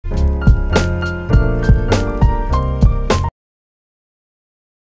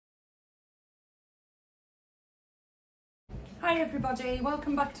Hi everybody,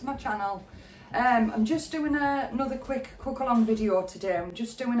 welcome back to my channel. I'm just doing another quick cook along video today. I'm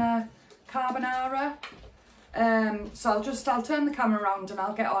just doing a carbonara. So I'll turn the camera around and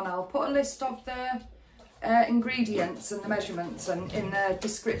I'll get on. I'll put a list of the ingredients and the measurements and in the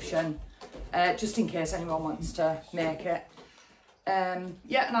description, just in case anyone wants to make it.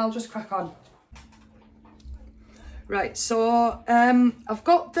 Yeah, and I'll just crack on. Right, so I've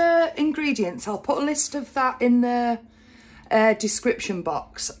got the ingredients. I'll put a list of that in the description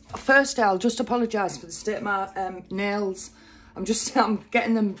box. First, I'll just apologise for the state of my nails. I'm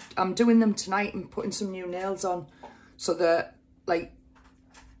doing them tonight and putting some new nails on, so they're like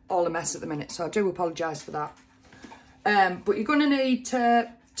all a mess at the minute. So I do apologise for that. But you're going to need to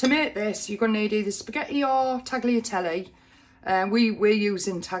make this. You're going to need either spaghetti or tagliatelle. We're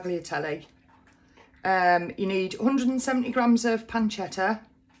using tagliatelle. You need 170 grams of pancetta,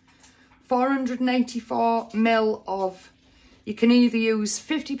 484 ml of, you can either use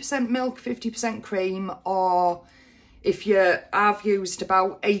 50% milk, 50% cream, or I've used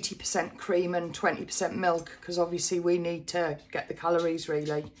about 80% cream and 20% milk, because obviously we need to get the calories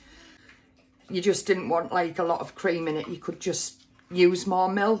really. You just didn't want like a lot of cream in it. You could just use more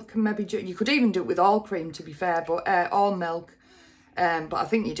milk, and maybe you could even do it with all cream, to be fair, but all milk. But I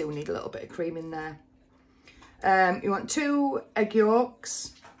think you do need a little bit of cream in there. You want 2 egg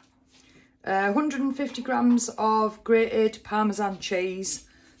yolks, 150 grams of grated parmesan cheese.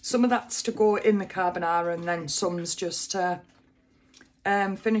 Some of that's to go in the carbonara and then some's just to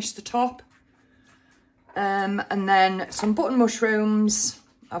finish the top. And then some button mushrooms.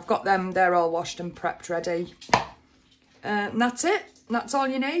 I've got them, they're all washed and prepped ready. And that's it, that's all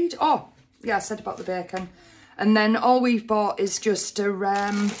you need. Oh, yeah, I said about the bacon. And then all we've bought is just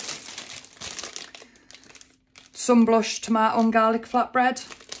a some blush tomato and garlic flatbread,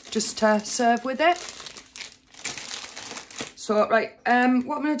 just to serve with it. So, right, what I'm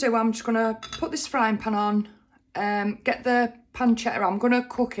going to do, I'm just going to put this frying pan on, get the pancetta. I'm going to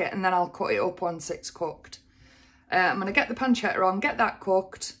cook it and then I'll cut it up once it's cooked. I'm going to get the pancetta on, get that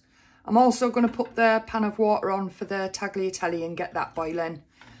cooked. I'm also going to put the pan of water on for the tagliatelle and get that boiling.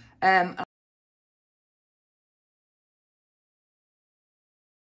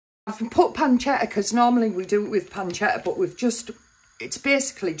 I've put pancetta because normally we do it with pancetta, but it's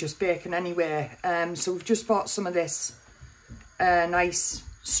basically just bacon anyway. So we've just bought some of this nice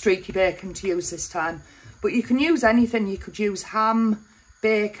streaky bacon to use this time. But you can use anything. You could use ham,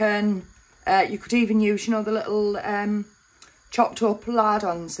 bacon. You could even use, you know, the little chopped up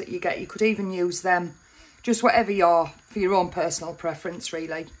lardons that you get. You could even use them. Just whatever for your own personal preference,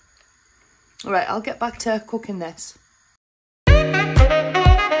 really. All right, I'll get back to cooking this.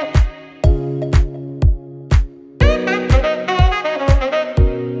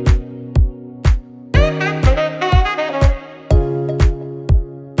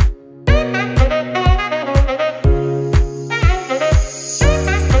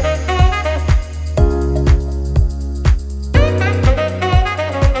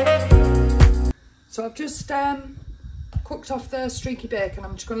 So I've just cooked off the streaky bacon.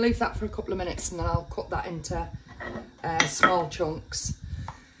 I'm just going to leave that for a couple of minutes and then I'll cut that into small chunks.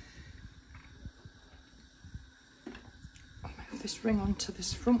 I'll move this ring onto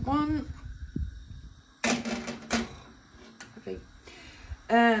this front one. Heavy.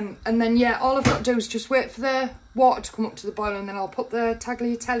 And then, yeah, all I've got to do is just wait for the water to come up to the boil, and then I'll put the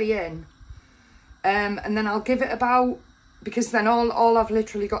tagliatelle in. And then I'll give it about, because then all I've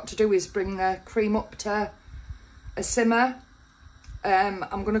literally got to do is bring the cream up to a simmer.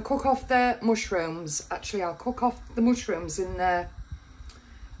 I'm going to cook off the mushrooms. Actually, I'll cook off the mushrooms in the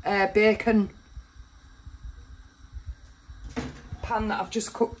bacon pan that I've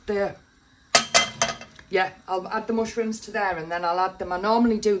just cooked there. Yeah, I'll add the mushrooms to there and then I'll add them. I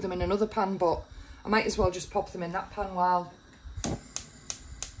normally do them in another pan, but I might as well just pop them in that pan while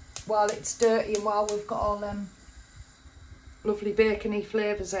it's dirty and while we've got all them lovely bacony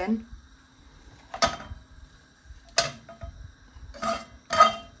flavours in.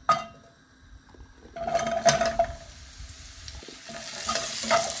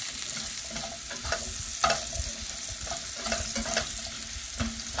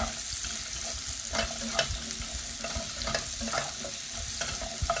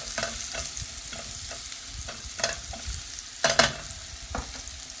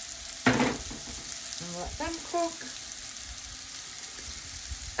 And let them cook.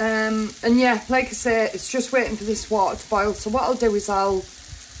 And yeah, like I say, it's just waiting for this water to boil. So what I'll do is I'll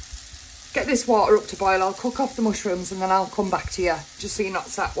get this water up to boil, I'll cook off the mushrooms and then I'll come back to you, just so you're not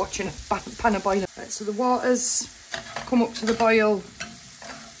sat watching a pan of boiling. Right, so the water's come up to the boil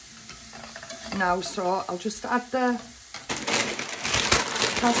now, so I'll just add the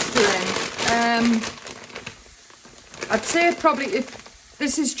pasta in. I'd say probably, if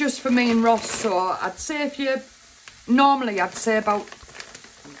this is just for me and Ross, so I'd say if you, normally I'd say about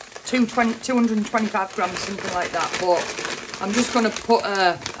 225 grams, something like that, but I'm just going to put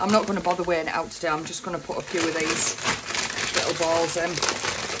I'm not going to bother weighing it out today. I'm just going to put a few of these little balls in.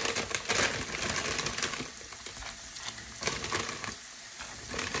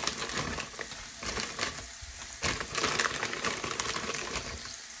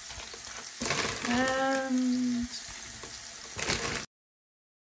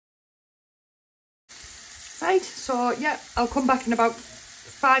 Right, so yeah, I'll come back in about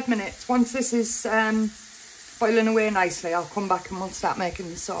 5 minutes. Once this is boiling away nicely, I'll come back and we'll start making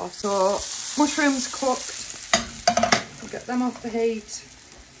the sauce. So mushrooms cooked, I'll get them off the heat.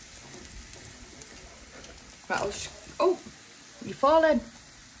 Right, oh, you're falling.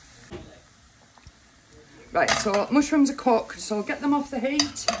 Right, so mushrooms are cooked, so I'll get them off the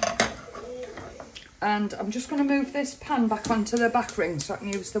heat. And I'm just going to move this pan back onto the back ring so I can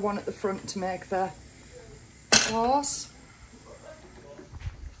use the one at the front to make the sauce.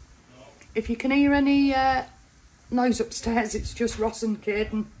 If you can hear any noise upstairs, it's just Ross and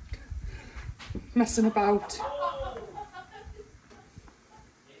Caden messing about.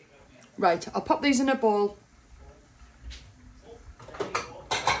 Right, I'll pop these in a bowl.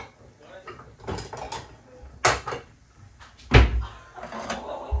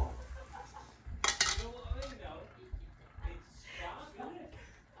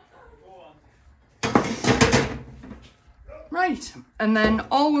 Right, and then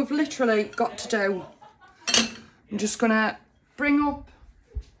all we've literally got to do, I'm just going to bring up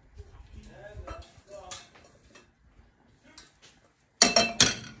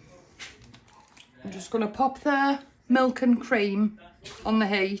I'm just going to pop the milk and cream on the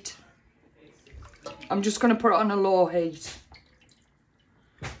heat. I'm just going to put it on a low heat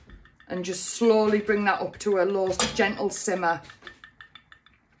and just slowly bring that up to a low, gentle simmer.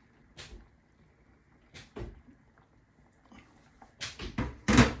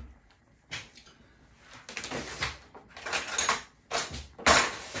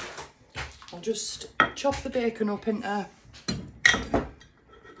 Just chop the bacon up into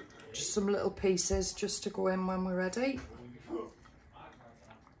just some little pieces just to go in when we're ready.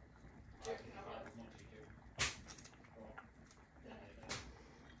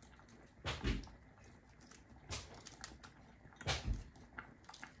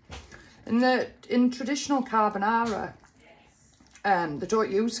 In traditional carbonara, they don't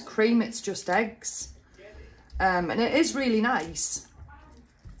use cream, it's just eggs, and it is really nice.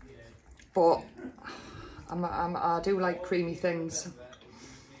 But I do like creamy things.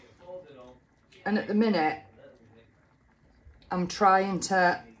 And at the minute, I'm trying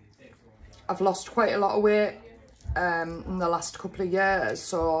to... I've lost quite a lot of weight in the last couple of years.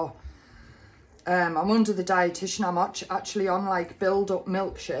 So I'm under the dietitian. I'm actually on like build-up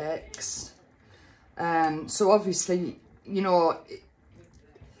milkshakes. So obviously, you know,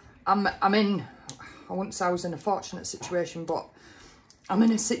 I'm in... I wouldn't say I was in a fortunate situation, but... I'm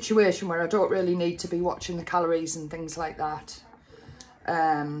in a situation where I don't really need to be watching the calories and things like that.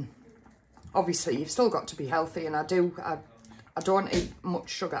 Obviously, you've still got to be healthy, and I don't eat much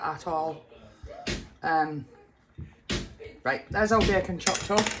sugar at all. Right, there's our bacon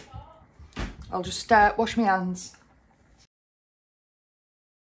chopped up. I'll just wash my hands.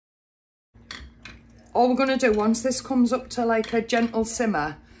 All we're going to do, once this comes up to like a gentle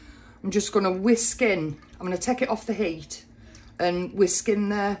simmer, I'm just going to whisk in. I'm going to take it off the heat and whisk in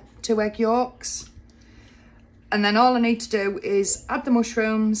the 2 egg yolks. And then all I need to do is add the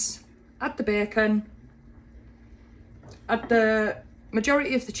mushrooms, add the bacon, add the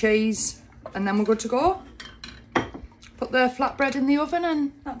majority of the cheese, and then we're good to go. Put the flatbread in the oven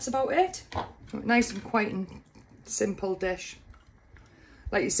and that's about it. Nice and quite and simple dish.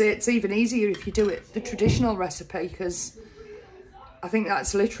 Like you say, it's even easier if you do it the traditional recipe, because I think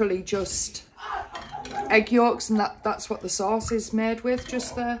that's literally just egg yolks, and that's what the sauce is made with,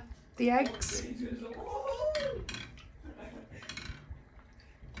 just the eggs.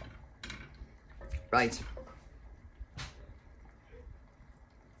 Right.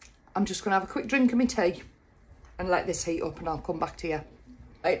 I'm just going to have a quick drink of my tea and let this heat up, and I'll come back to you.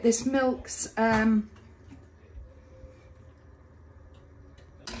 Right, this milk's...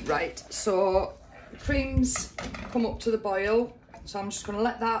 Right, so the cream's come up to the boil, so I'm just going to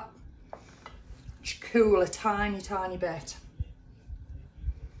let that cool a tiny bit.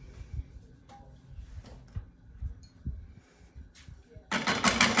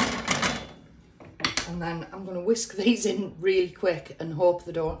 And then I'm going to whisk these in really quick and hope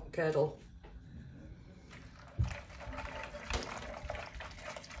they don't curdle.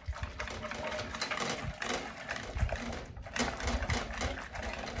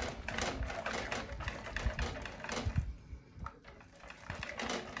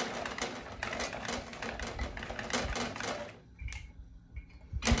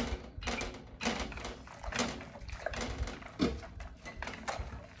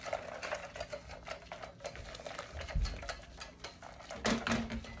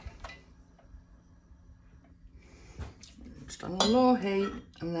 just on a low heat,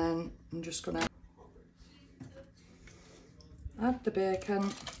 and then I'm just going to add the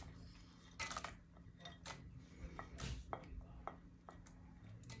bacon.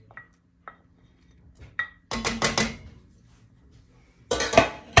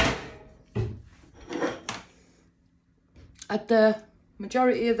 Add the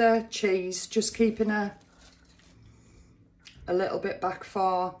majority of the cheese, just keeping a little bit back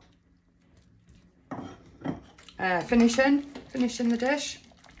for finishing the dish.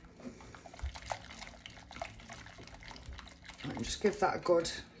 And just give that a good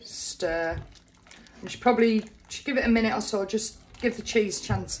stir. You should probably give it a minute or so, just give the cheese a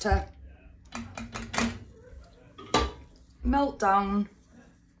chance to melt down.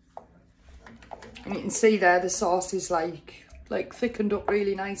 And you can see there the sauce is like thickened up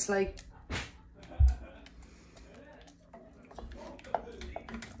really nicely.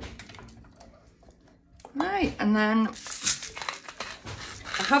 Right, and then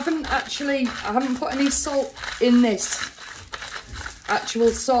I haven't put any salt in this actual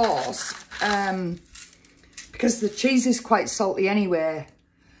sauce because the cheese is quite salty anyway,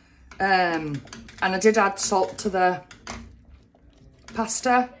 and I did add salt to the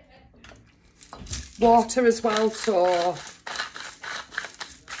pasta water as well, so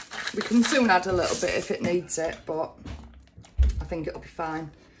we can soon add a little bit if it needs it, but I think it'll be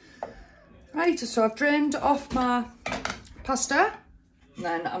fine. Right, so I've drained off my pasta, and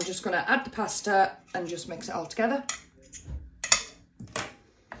then I'm just going to add the pasta and just mix it all together.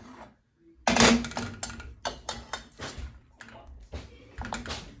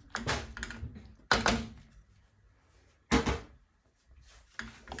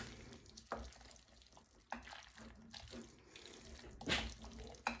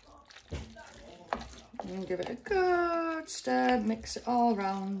 And give it a good stir, mix it all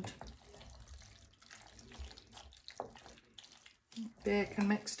round. Bacon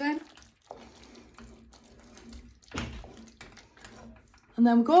mixed in. And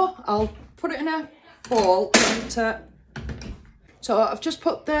then we go. I'll put it in a bowl. So I've just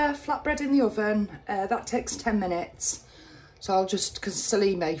put the flatbread in the oven. That takes 10 minutes. So I'll just, because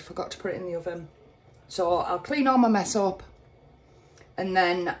Salimi forgot to put it in the oven. So I'll clean all my mess up, and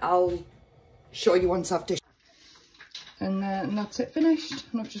then I'll show you once I've dished. And that's it finished.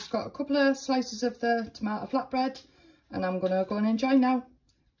 And I've just got a couple of slices of the tomato flatbread, and I'm going to go and enjoy now.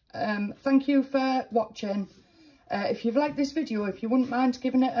 Thank you for watching. If you've liked this video, if you wouldn't mind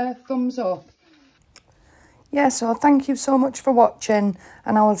giving it a thumbs up. Yeah, so thank you so much for watching,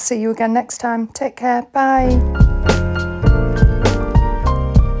 and I will see you again next time. Take care. Bye.